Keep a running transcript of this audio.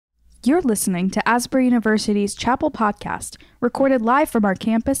You're listening to Asbury University's Chapel Podcast, recorded live from our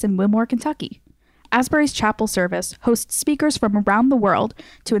campus in Wilmore, Kentucky. Asbury's Chapel service hosts speakers from around the world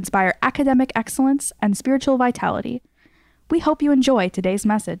to inspire academic excellence and spiritual vitality. We hope you enjoy today's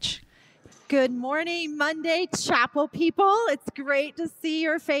message. Good morning, Monday Chapel people. It's great to see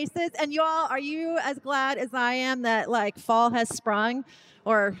your faces. And you all, are you as glad as I am that fall has sprung?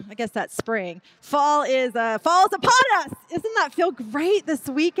 Or I guess that's spring. Fall is upon us. Doesn't that feel great this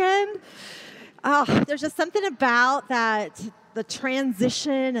weekend? Oh, there's just something about that. The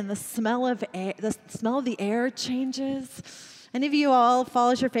transition and the smell of the air changes. Any of you all,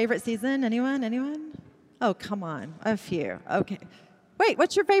 fall is your favorite season? Anyone? Oh, come on, a few. Okay. Wait,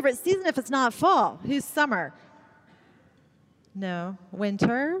 what's your favorite season if it's not fall? Who's summer? No,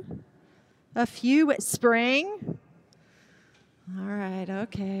 winter. A few. Spring. All right,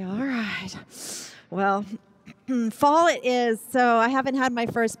 okay, all right. Well, fall it is, so I haven't had my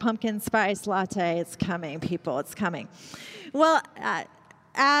first pumpkin spice latte. It's coming, people, it's coming. Well,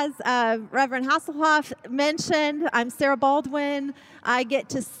 as Reverend Hasselhoff mentioned, I'm Sarah Baldwin. I get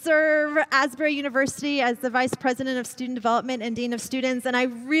to serve Asbury University as the Vice President of Student Development and Dean of Students, and I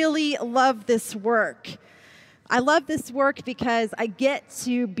really love this work. I love this work because I get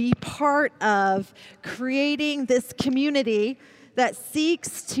to be part of creating this community that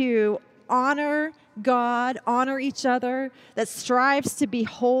seeks to honor God, honor each other, that strives to be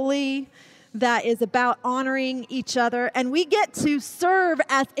holy, that is about honoring each other. And we get to serve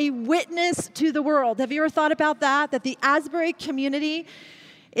as a witness to the world. Have you ever thought about that? That the Asbury community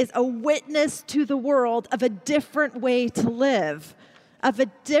is a witness to the world of a different way to live, of a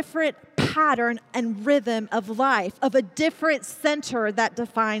different pattern and rhythm of life, of a different center that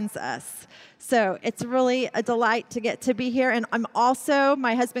defines us. So it's really a delight to get to be here. And I'm also,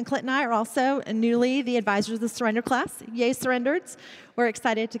 my husband Clint and I are also newly the advisors of the Surrender class. Yay, Surrendereds. We're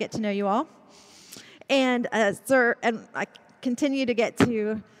excited to get to know you all. And I continue to get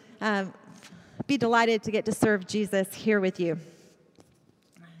to be delighted to get to serve Jesus here with you.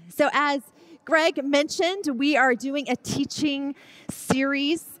 So as Greg mentioned, we are doing a teaching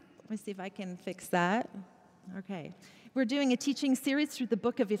series. Let me see if I can fix that. Okay. We're doing a teaching series through the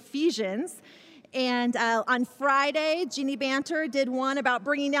book of Ephesians. And on Friday, Jeannie Banter did one about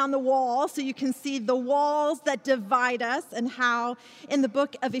bringing down the wall, so you can see the walls that divide us and how in the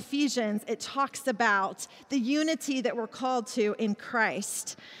book of Ephesians it talks about the unity that we're called to in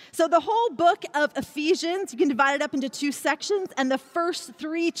Christ. So the whole book of Ephesians, you can divide it up into two sections, and the first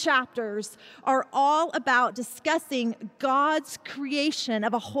 3 chapters are all about discussing God's creation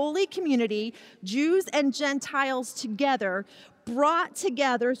of a holy community, Jews and Gentiles together, brought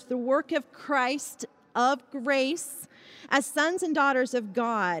together through the work of Christ of grace as sons and daughters of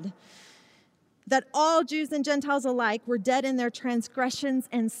God, that all Jews and Gentiles alike were dead in their transgressions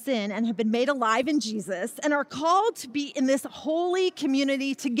and sin and have been made alive in Jesus and are called to be in this holy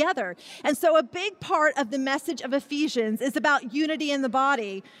community together. And so a big part of the message of Ephesians is about unity in the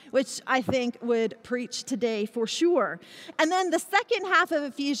body, which I think would preach today for sure. And then the second half of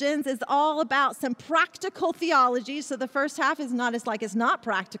Ephesians is all about some practical theology. So the first half is not it's not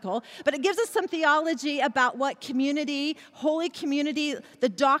practical, but it gives us some theology about what community, holy community, the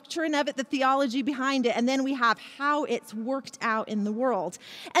doctrine of it, the theology behind it, and then we have how it's worked out in the world.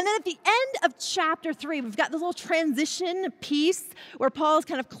 And then at the end of chapter 3, we've got this little transition piece where Paul's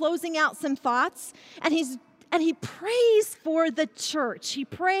kind of closing out some thoughts, and he prays for the church. He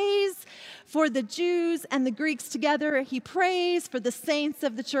prays for the Jews and the Greeks together. He prays for the saints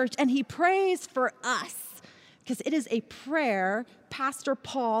of the church, and he prays for us, because it is a prayer Pastor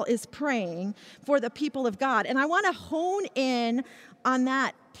Paul is praying for the people of God. And I want to hone in on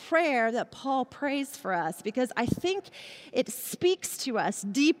that prayer that Paul prays for us, because I think it speaks to us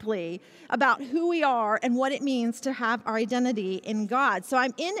deeply about who we are and what it means to have our identity in God. So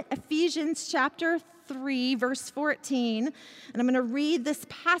I'm in Ephesians chapter 3, verse 14, and I'm going to read this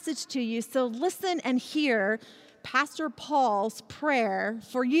passage to you. So listen and hear Pastor Paul's prayer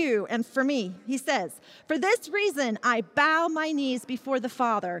for you and for me. He says, "For this reason I bow my knees before the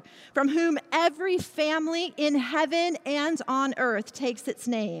Father, from whom every family in heaven and on earth takes its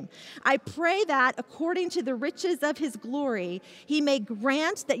name. I pray that, according to the riches of his glory, he may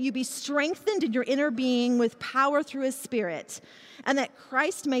grant that you be strengthened in your inner being with power through his Spirit, and that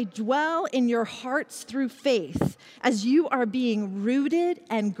Christ may dwell in your hearts through faith, as you are being rooted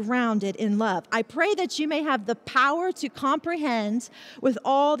and grounded in love. I pray that you may have the power to comprehend with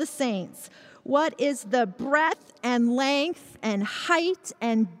all the saints what is the breadth and length and height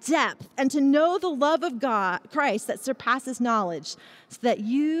and depth, and to know the love of God, Christ, that surpasses knowledge, so that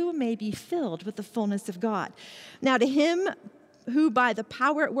you may be filled with the fullness of God. Now to him who by the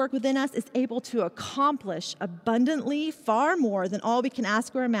power at work within us is able to accomplish abundantly far more than all we can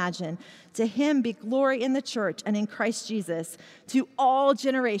ask or imagine. To him be glory in the church and in Christ Jesus to all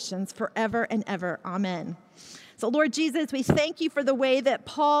generations forever and ever. Amen. So Lord Jesus, we thank you for the way that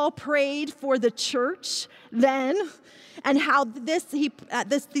Paul prayed for the church then, and how this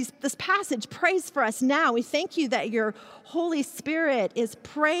passage prays for us now. We thank you that your Holy Spirit is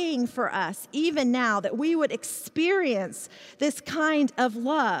praying for us even now, that we would experience this kind of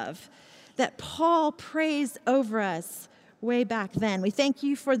love that Paul prays over us way back then. We thank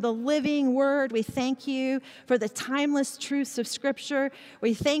you for the living word. We thank you for the timeless truths of Scripture.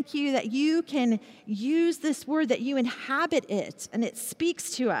 We thank you that you can use this word, that you inhabit it, and it speaks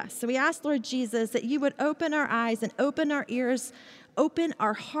to us. So we ask, Lord Jesus, that you would open our eyes and open our ears, open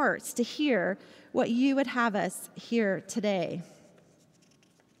our hearts to hear what you would have us hear today.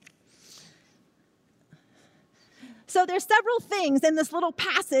 So there's several things in this little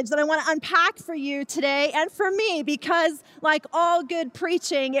passage that I want to unpack for you today and for me, because like all good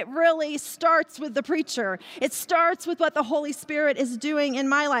preaching, it really starts with the preacher. It starts with what the Holy Spirit is doing in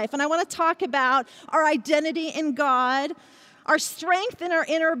my life. And I want to talk about our identity in God, our strength in our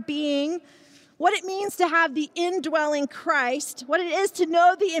inner being, what it means to have the indwelling Christ, what it is to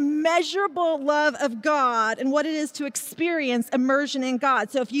know the immeasurable love of God, and what it is to experience immersion in God.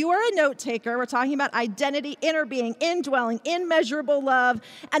 So if you are a note taker, we're talking about identity, inner being, indwelling, immeasurable love,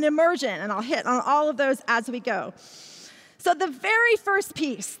 and immersion. And I'll hit on all of those as we go. So the very first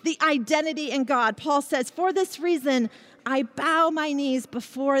piece, the identity in God, Paul says, for this reason, I bow my knees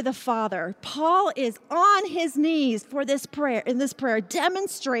before the Father. Paul is on his knees for this prayer,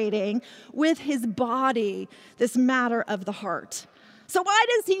 demonstrating with his body this matter of the heart. So why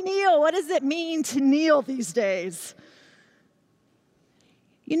does he kneel? What does it mean to kneel these days?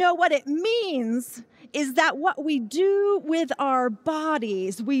 You know, what it means is that what we do with our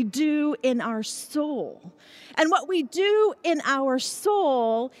bodies, we do in our soul. And what we do in our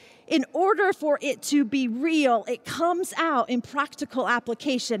soul, in order for it to be real, it comes out in practical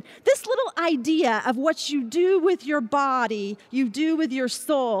application. This little idea of what you do with your body, you do with your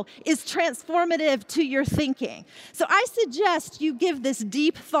soul, is transformative to your thinking. So I suggest you give this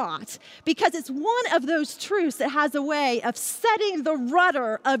deep thought, because it's one of those truths that has a way of setting the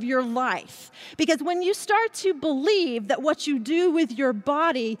rudder of your life. Because when you start to believe that what you do with your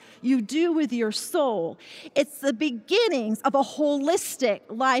body, you do with your soul, it's the beginnings of a holistic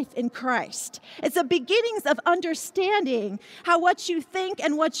life in Christ. It's the beginnings of understanding how what you think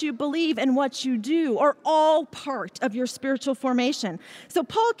and what you believe and what you do are all part of your spiritual formation. So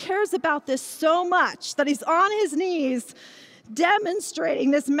Paul cares about this so much that he's on his knees demonstrating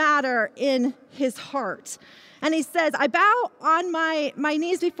this matter in his heart. And he says, I bow on my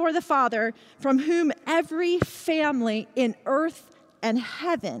knees before the Father, from whom every family in earth and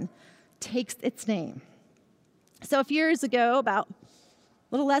heaven takes its name. So a few years ago, about a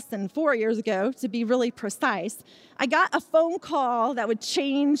little less than 4 years ago, to be really precise, I got a phone call that would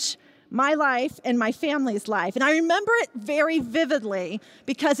change my life and my family's life. And I remember it very vividly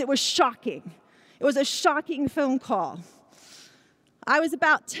because it was shocking. It was a shocking phone call. I was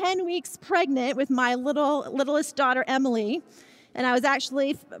about 10 weeks pregnant with my littlest daughter, Emily, and I was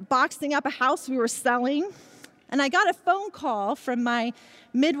actually boxing up a house we were selling. And I got a phone call from my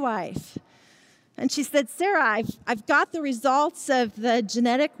midwife. And she said, Sarah, I've got the results of the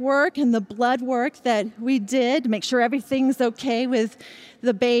genetic work and the blood work that we did to make sure everything's okay with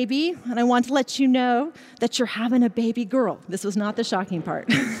the baby. And I want to let you know that you're having a baby girl. This was not the shocking part.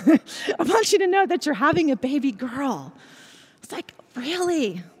 I want you to know that you're having a baby girl. It's like,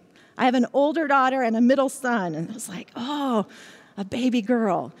 really? I have an older daughter and a middle son. And I was like, oh, a baby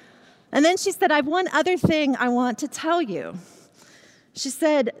girl. And then she said, I have one other thing I want to tell you. She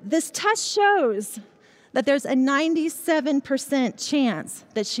said, this test shows that there's a 97% chance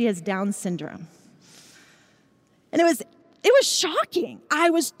that she has Down syndrome. And it was shocking. I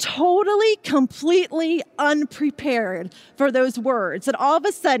was totally, completely unprepared for those words. And all of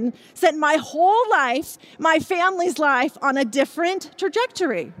a sudden, set my whole life, my family's life, on a different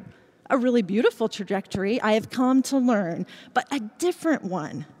trajectory. A really beautiful trajectory, I have come to learn, but a different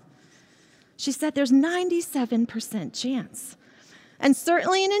one. She said there's 97% chance. And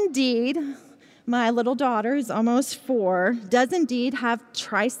certainly and indeed, my little daughter, who's almost 4, does indeed have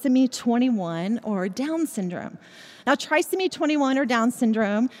trisomy 21 or Down syndrome. Now, trisomy 21 or Down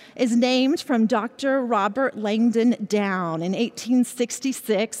syndrome is named from Dr. Robert Langdon Down in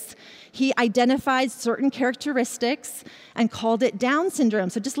 1866. He identified certain characteristics and called it Down syndrome.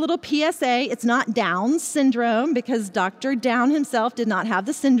 So just a little PSA, it's not Down syndrome because Dr. Down himself did not have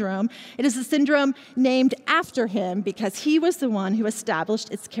the syndrome. It is a syndrome named after him because he was the one who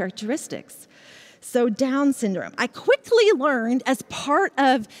established its characteristics. So Down syndrome. I quickly learned as part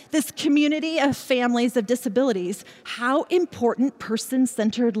of this community of families of disabilities how important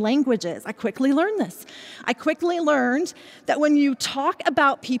person-centered language is. I quickly learned this. I quickly learned that when you talk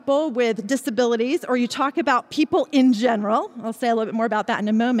about people with disabilities or you talk about people in general, I'll say a little bit more about that in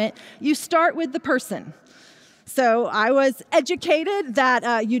a moment, you start with the person. So I was educated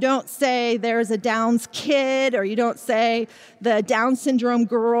that you don't say there's a Downs kid or you don't say the Down syndrome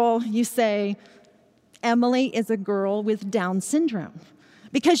girl, you say Emily is a girl with Down syndrome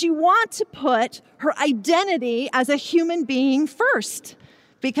because you want to put her identity as a human being first.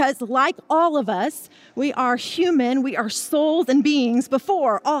 Because like all of us, we are human, we are souls and beings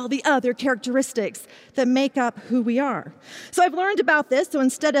before all the other characteristics that make up who we are. So I've learned about this. So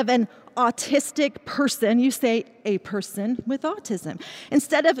instead of an autistic person, you say a person with autism.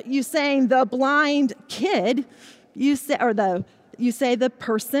 Instead of you saying the blind kid, you say the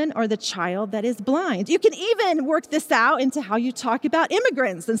person or the child that is blind. You can even work this out into how you talk about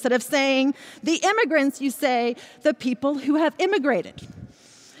immigrants. Instead of saying the immigrants, you say the people who have immigrated.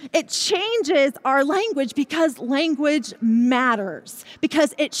 It changes our language because language matters,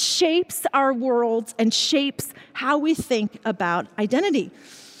 because it shapes our worlds and shapes how we think about identity.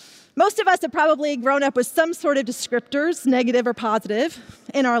 Most of us have probably grown up with some sort of descriptors, negative or positive,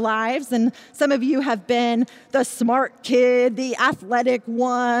 in our lives. And some of you have been the smart kid, the athletic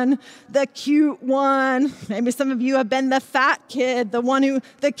one, the cute one. Maybe some of you have been the fat kid,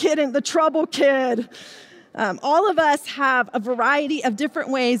 the trouble kid. All of us have a variety of different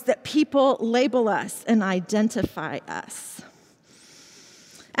ways that people label us and identify us.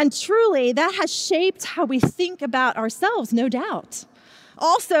 And truly, that has shaped how we think about ourselves, no doubt.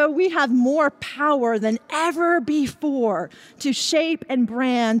 Also, we have more power than ever before to shape and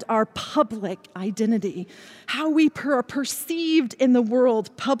brand our public identity, how we are perceived in the world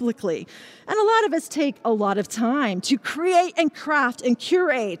publicly. And a lot of us take a lot of time to create and craft and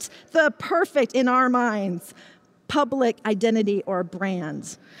curate the perfect in our minds public identity or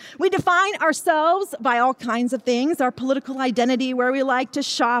brand. We define ourselves by all kinds of things, our political identity, where we like to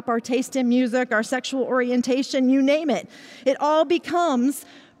shop, our taste in music, our sexual orientation, you name it. It all becomes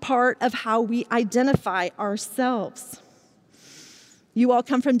part of how we identify ourselves. You all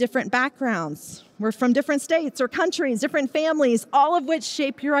come from different backgrounds. We're from different states or countries, different families, all of which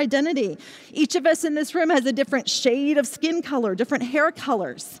shape your identity. Each of us in this room has a different shade of skin color, different hair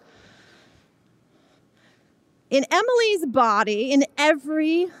colors. In Emily's body, in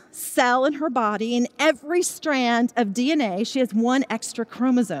every cell in her body, in every strand of DNA, she has one extra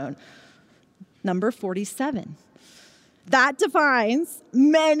chromosome, number 47. That defines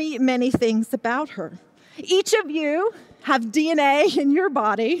many, many things about her. Each of you have DNA in your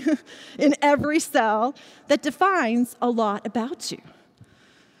body, in every cell, that defines a lot about you.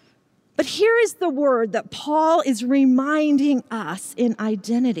 But here is the word that Paul is reminding us in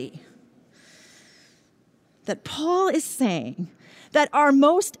identity. That Paul is saying that our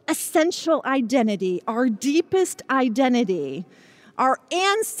most essential identity, our deepest identity, our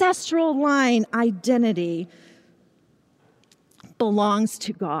ancestral line identity belongs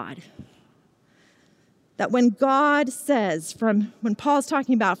to God. That when God says, when Paul's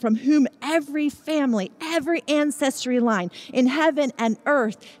talking about from whom every family, every ancestry line in heaven and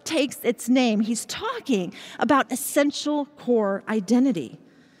earth takes its name, he's talking about essential core identity.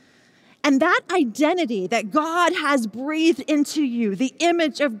 And that identity that God has breathed into you, the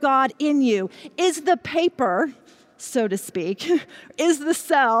image of God in you, is the paper, so to speak, is the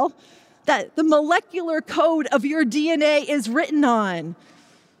cell that the molecular code of your DNA is written on.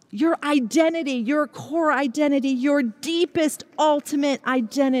 Your identity, your core identity, your deepest, ultimate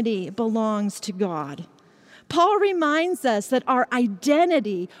identity belongs to God. Paul reminds us that our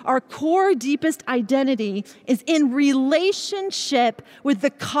identity, our core, deepest identity, is in relationship with the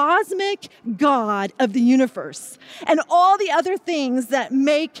cosmic God of the universe. And all the other things that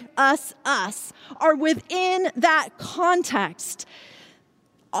make us us are within that context.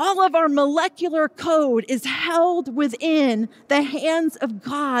 All of our molecular code is held within the hands of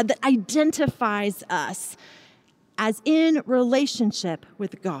God that identifies us as in relationship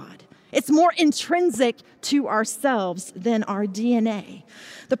with God. It's more intrinsic to ourselves than our DNA.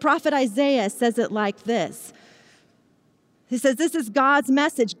 The prophet Isaiah says it like this. He says, this is God's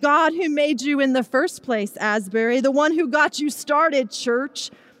message. God who made you in the first place, Asbury, the one who got you started,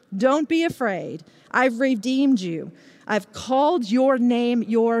 church. Don't be afraid. I've redeemed you. I've called your name,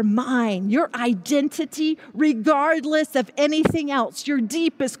 you're mine. Your identity, regardless of anything else, your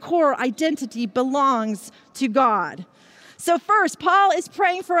deepest core identity belongs to God. So first, Paul is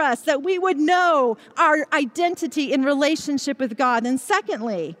praying for us that we would know our identity in relationship with God. And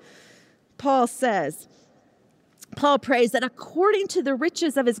secondly, Paul prays that according to the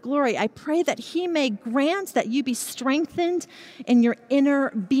riches of his glory, I pray that he may grant that you be strengthened in your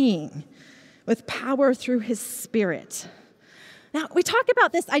inner being with power through his Spirit. Now, we talk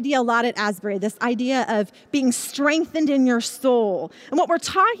about this idea a lot at Asbury, this idea of being strengthened in your soul. And what we're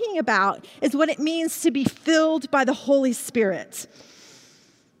talking about is what it means to be filled by the Holy Spirit.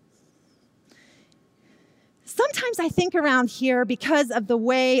 Sometimes I think around here, because of the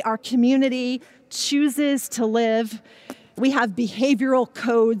way our community chooses to live, we have behavioral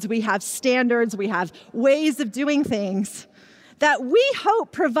codes, we have standards, we have ways of doing things that we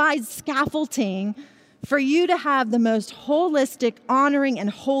hope provides scaffolding for you to have the most holistic, honoring,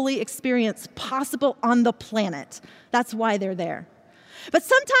 and holy experience possible on the planet. That's why they're there. But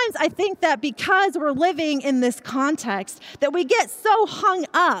sometimes I think that because we're living in this context, that we get so hung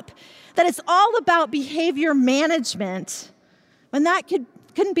up that it's all about behavior management, when that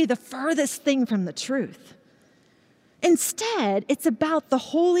couldn't be the furthest thing from the truth. Instead, it's about the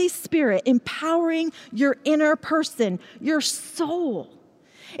Holy Spirit empowering your inner person, your soul.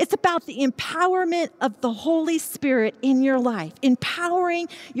 It's about the empowerment of the Holy Spirit in your life, empowering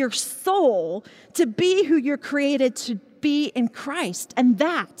your soul to be who you're created to be in Christ. And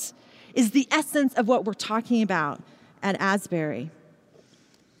that is the essence of what we're talking about at Asbury.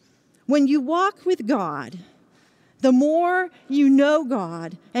 When you walk with God, the more you know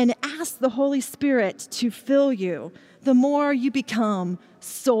God and ask the Holy Spirit to fill you, the more you become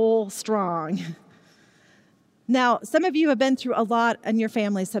soul strong. Now, some of you have been through a lot, and your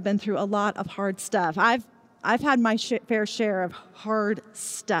families have been through a lot of hard stuff. I've had my fair share of hard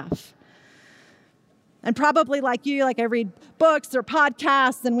stuff. And probably like you, like I read books or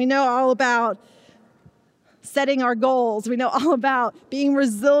podcasts, and we know all about setting our goals. We know all about being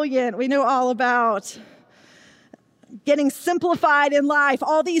resilient. We know all about getting simplified in life,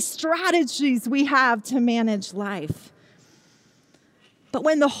 all these strategies we have to manage life. But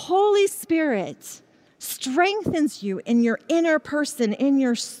when the Holy Spirit strengthens you in your inner person, in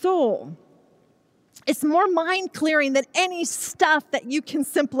your soul, it's more mind-clearing than any stuff that you can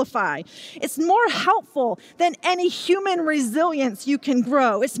simplify. It's more helpful than any human resilience you can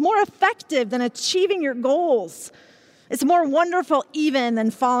grow. It's more effective than achieving your goals. It's more wonderful even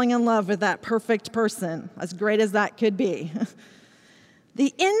than falling in love with that perfect person, as great as that could be.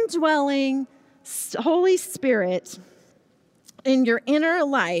 The indwelling Holy Spirit in your inner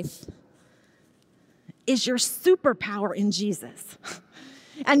life is your superpower in Jesus.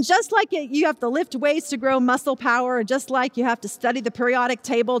 And just like you have to lift weights to grow muscle power, or just like you have to study the periodic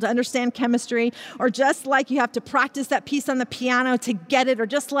table to understand chemistry, or just like you have to practice that piece on the piano to get it, or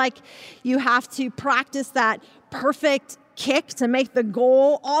just like you have to practice that perfect kick to make the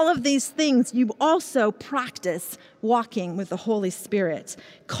goal, all of these things you also practice walking with the Holy Spirit,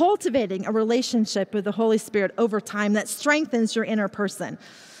 cultivating a relationship with the Holy Spirit over time that strengthens your inner person.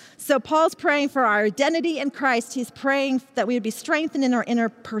 So Paul's praying for our identity in Christ. He's praying that we would be strengthened in our inner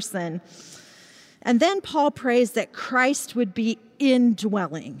person. And then Paul prays that Christ would be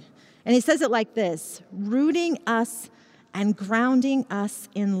indwelling. And he says it like this: rooting us and grounding us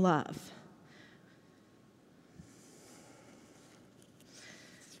in love.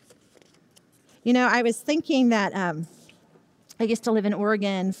 You know, I was thinking that I used to live in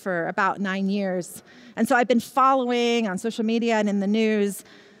Oregon for about 9 years. And so I've been following on social media and in the news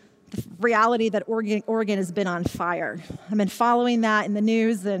the reality that Oregon has been on fire. I've been following that in the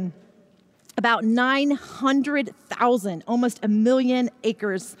news, and about 900,000, almost 1 million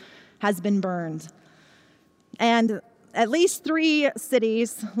acres has been burned. And at least 3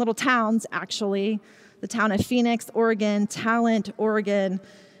 cities, little towns actually, the town of Phoenix, Oregon, Talent, Oregon,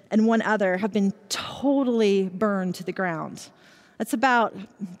 and one other have been totally burned to the ground. That's about,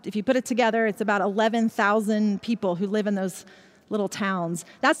 if you put it together, it's about 11,000 people who live in those little towns.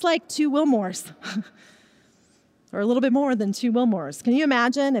 That's like 2 Wilmores, or a little bit more than 2 Wilmores. Can you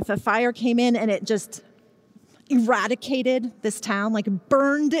imagine if a fire came in and it just eradicated this town, like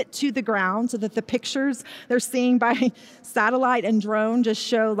burned it to the ground, so that the pictures they're seeing by satellite and drone just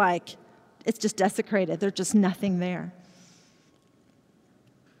show like it's just desecrated. There's just nothing there.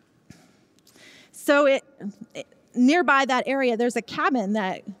 So nearby that area, there's a cabin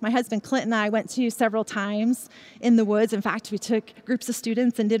that my husband Clint and I went to several times in the woods. In fact, we took groups of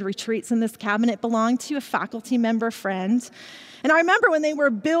students and did retreats in this cabin. It belonged to a faculty member friend. And I remember when they were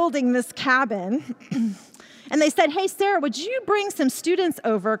building this cabin, and they said, "Hey, Sarah, would you bring some students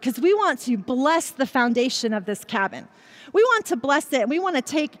over? Because we want to bless the foundation of this cabin. We want to bless it, and we want to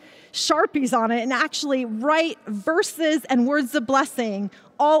take Sharpies on it and actually write verses and words of blessing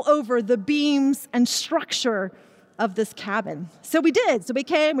all over the beams and structure of this cabin." So we did. So we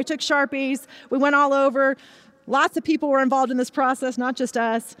came, we took Sharpies, we went all over. Lots of people were involved in this process, not just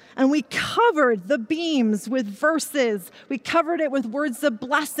us. And we covered the beams with verses. We covered it with words of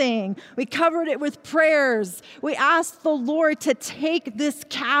blessing. We covered it with prayers. We asked the Lord to take this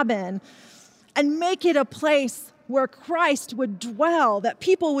cabin and make it a place where Christ would dwell, that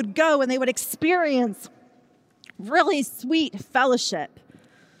people would go and they would experience really sweet fellowship.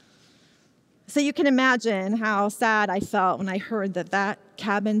 So you can imagine how sad I felt when I heard that that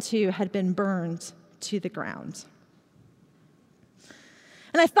cabin too had been burned to the ground.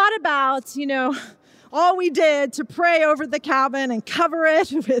 And I thought about, all we did to pray over the cabin and cover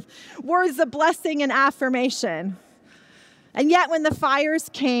it with words of blessing and affirmation. And yet when the fires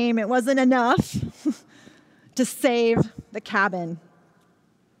came, it wasn't enough to save the cabin.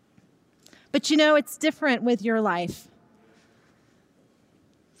 But it's different with your life.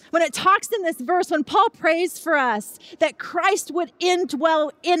 When it talks in this verse, when Paul prays for us, that Christ would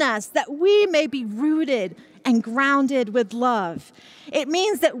indwell in us, that we may be rooted and grounded with love, it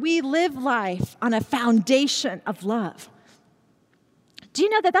means that we live life on a foundation of love. Do you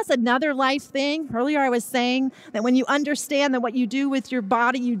know that that's another life thing? Earlier I was saying that when you understand that what you do with your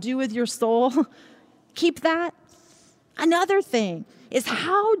body, you do with your soul, keep that. Another thing is,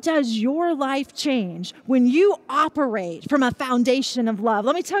 how does your life change when you operate from a foundation of love?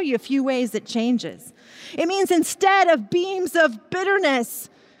 Let me tell you a few ways it changes. It means instead of beams of bitterness,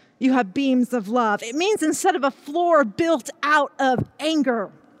 you have beams of love. It means instead of a floor built out of anger,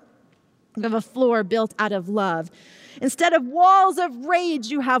 you have a floor built out of love. Instead of walls of rage,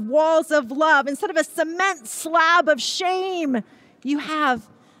 you have walls of love. Instead of a cement slab of shame, you have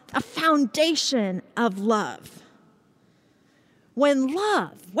a foundation of love. When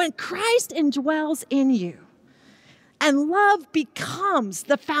Christ indwells in you and love becomes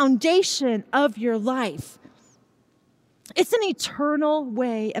the foundation of your life, it's an eternal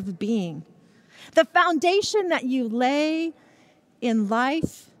way of being. The foundation that you lay in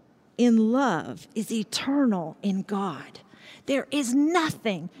life, in love, is eternal in God. There is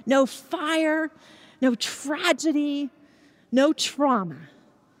nothing, no fire, no tragedy, no trauma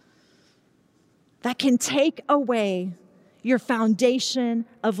that can take away your foundation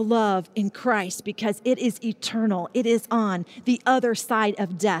of love in Christ, because it is eternal. It is on the other side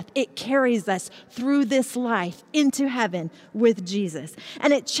of death. It carries us through this life into heaven with Jesus.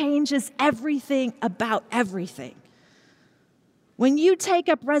 And it changes everything about everything. When you take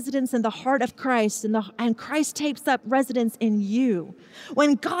up residence in the heart of Christ and Christ takes up residence in you,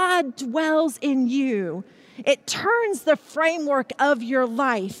 when God dwells in you, it turns the framework of your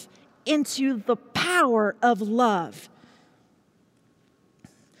life into the power of love.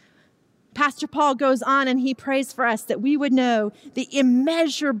 Pastor Paul goes on and he prays for us that we would know the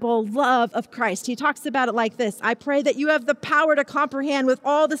immeasurable love of Christ. He talks about it like this: "I pray that you have the power to comprehend with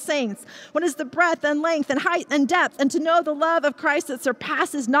all the saints what is the breadth and length and height and depth, and to know the love of Christ that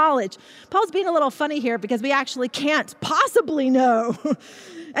surpasses knowledge." Paul's being a little funny here because we actually can't possibly know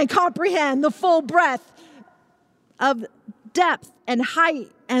and comprehend the full breadth of depth and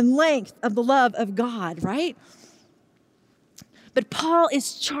height and length of the love of God, right? But Paul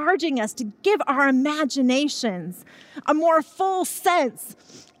is charging us to give our imaginations a more full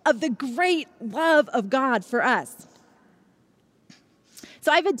sense of the great love of God for us.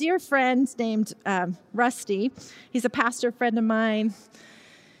 So I have a dear friend named Rusty. He's a pastor friend of mine.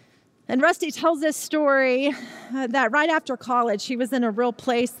 And Rusty tells this story that right after college, he was in a real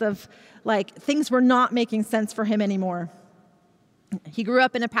place of things were not making sense for him anymore. He grew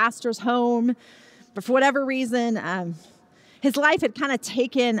up in a pastor's home, but for whatever reason, his life had kind of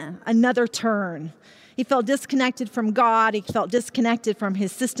taken another turn. He felt disconnected from God. He felt disconnected from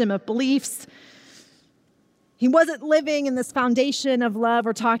his system of beliefs. He wasn't living in this foundation of love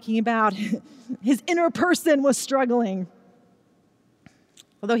we're talking about. His inner person was struggling.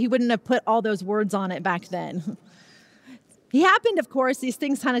 Although he wouldn't have put all those words on it back then. He happened, of course, these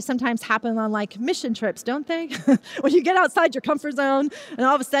things kind of sometimes happen on mission trips, don't they? When you get outside your comfort zone and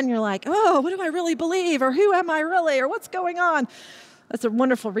all of a sudden you're like, oh, what do I really believe? Or who am I really? Or what's going on? That's a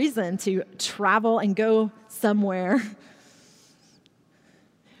wonderful reason to travel and go somewhere.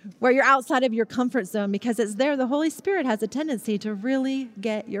 where you're outside of your comfort zone, because it's there the Holy Spirit has a tendency to really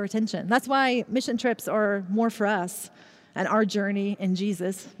get your attention. That's why mission trips are more for us and our journey in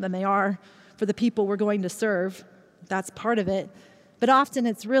Jesus than they are for the people we're going to serve. That's part of it. But often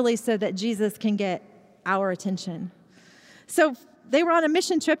it's really so that Jesus can get our attention. So they were on a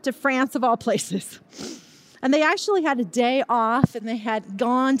mission trip to France, of all places. And they actually had a day off, and they had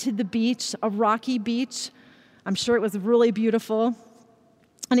gone to the beach, a rocky beach. I'm sure it was really beautiful.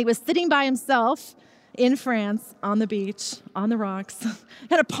 And he was sitting by himself in France on the beach, on the rocks,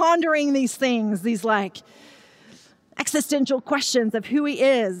 kind of pondering these things, these like existential questions of who he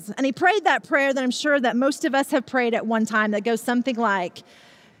is. And he prayed that prayer that I'm sure that most of us have prayed at one time, that goes something like,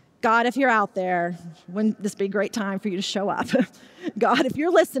 God, if you're out there, wouldn't this be a great time for you to show up? God, if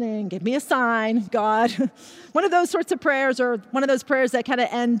you're listening, give me a sign. God, one of those sorts of prayers, or one of those prayers that kind of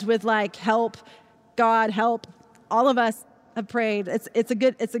end with like, help, God, help. All of us have prayed. It's a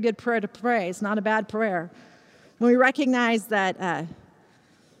good prayer to pray. It's not a bad prayer. When we recognize that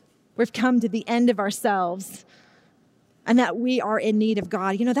we've come to the end of ourselves and that we are in need of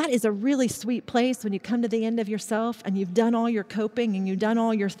God. You know, that is a really sweet place when you come to the end of yourself and you've done all your coping and you've done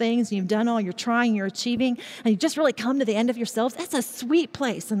all your things and you've done all your trying, your achieving, and you just really come to the end of yourselves. That's a sweet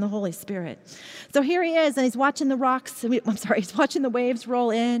place in the Holy Spirit. So here he is, and he's watching the he's watching the waves roll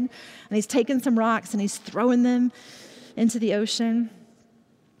in, and he's taking some rocks and he's throwing them into the ocean.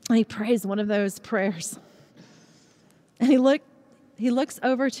 And he prays one of those prayers. And he looks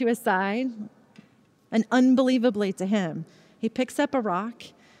over to his side. And unbelievably to him, he picks up a rock,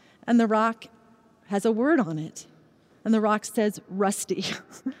 and the rock has a word on it. And the rock says, Rusty.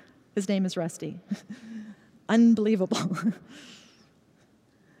 His name is Rusty. Unbelievable.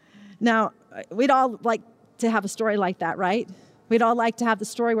 Now, we'd all like to have a story like that, right? We'd all like to have the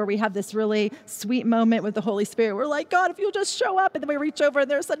story where we have this really sweet moment with the Holy Spirit. We're like, God, if you'll just show up, and then we reach over and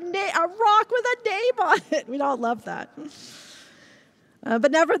there's a rock with a name on it. We'd all love that.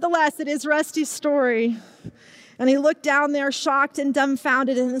 But nevertheless, it is Rusty's story. And he looked down there shocked and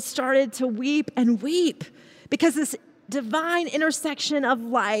dumbfounded and started to weep and weep, because this divine intersection of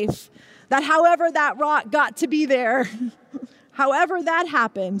life, that however that rock got to be there, however that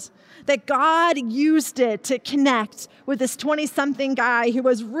happened, that God used it to connect with this 20-something guy who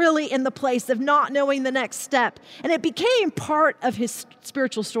was really in the place of not knowing the next step. And it became part of his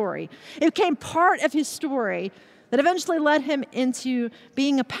spiritual story. It became part of his story that eventually led him into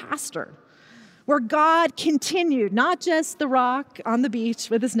being a pastor, where God continued, not just the rock on the beach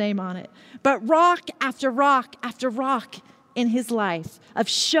with his name on it, but rock after rock after rock in his life of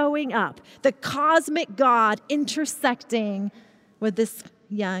showing up, the cosmic God intersecting with this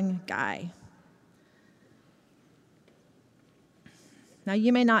young guy. Now,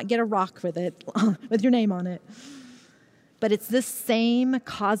 you may not get a rock with it, with your name on it, but it's this same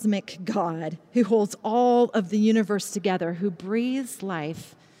cosmic God who holds all of the universe together, who breathes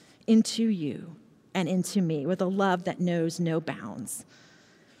life into you and into me with a love that knows no bounds.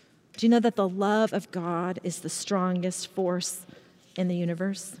 Do you know that the love of God is the strongest force in the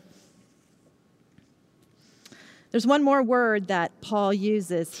universe? There's one more word that Paul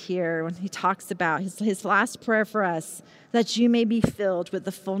uses here when he talks about his last prayer for us, that you may be filled with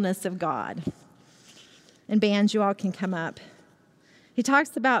the fullness of God. And bands, you all can come up. He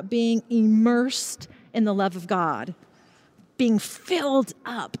talks about being immersed in the love of God, being filled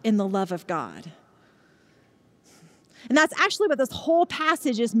up in the love of God. And that's actually what this whole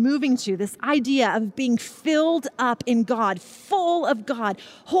passage is moving to, this idea of being filled up in God, full of God,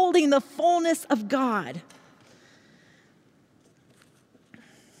 holding the fullness of God.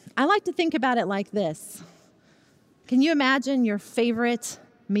 I like to think about it like this. Can you imagine your favorite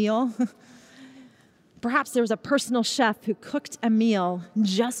meal? Perhaps there was a personal chef who cooked a meal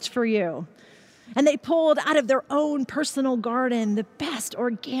just for you. And they pulled out of their own personal garden the best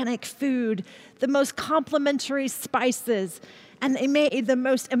organic food, the most complimentary spices, and they made the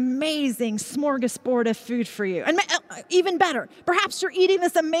most amazing smorgasbord of food for you. And even better, perhaps you're eating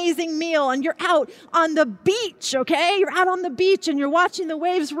this amazing meal and you're out on the beach, okay? You're out on the beach and you're watching the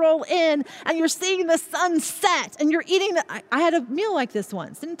waves roll in and you're seeing the sun set and you're eating I had a meal like this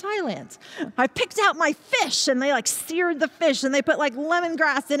once in Thailand. I picked out my fish and they seared the fish and they put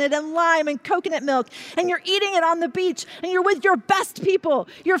lemongrass in it and lime and coconut milk, and you're eating it on the beach and you're with your best people,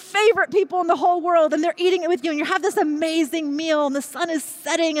 your favorite people in the whole world, and they're eating it with you and you have this amazing meal and the sun is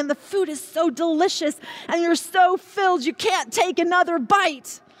setting and the food is so delicious and you're so filled you can't take another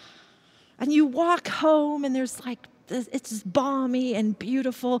bite. And you walk home and there's it's just balmy and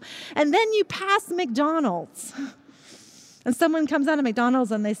beautiful. And then you pass McDonald's. And someone comes out of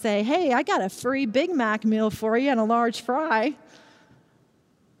McDonald's and they say, hey, I got a free Big Mac meal for you and a large fry.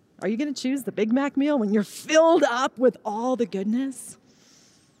 Are you going to choose the Big Mac meal when you're filled up with all the goodness?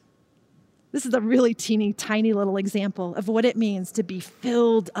 This is a really teeny, tiny little example of what it means to be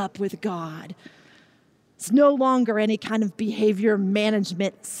filled up with God. It's no longer any kind of behavior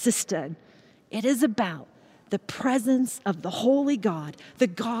management system. It is about the presence of the holy God, the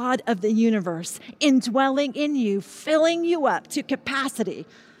God of the universe, indwelling in you, filling you up to capacity,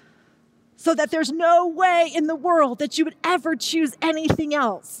 so that there's no way in the world that you would ever choose anything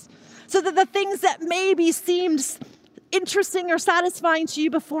else. So that the things that maybe seemed interesting or satisfying to you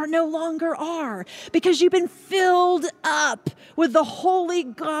before no longer are, because you've been filled up with the holy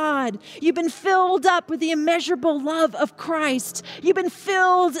God. You've been filled up with the immeasurable love of Christ. You've been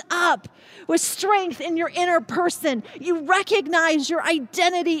filled up with strength in your inner person. You recognize your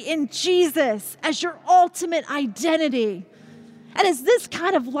identity in Jesus as your ultimate identity. And it's this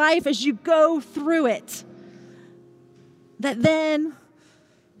kind of life, as you go through it, that then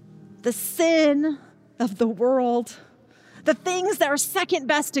the sin of the world, the things that are second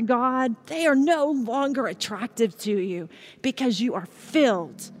best to God, they are no longer attractive to you because you are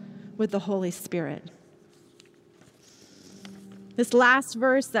filled with the Holy Spirit. This last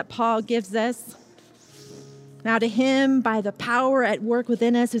verse that Paul gives us, now to him, by the power at work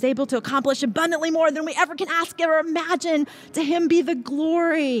within us, who's able to accomplish abundantly more than we ever can ask or imagine, to him be the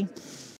glory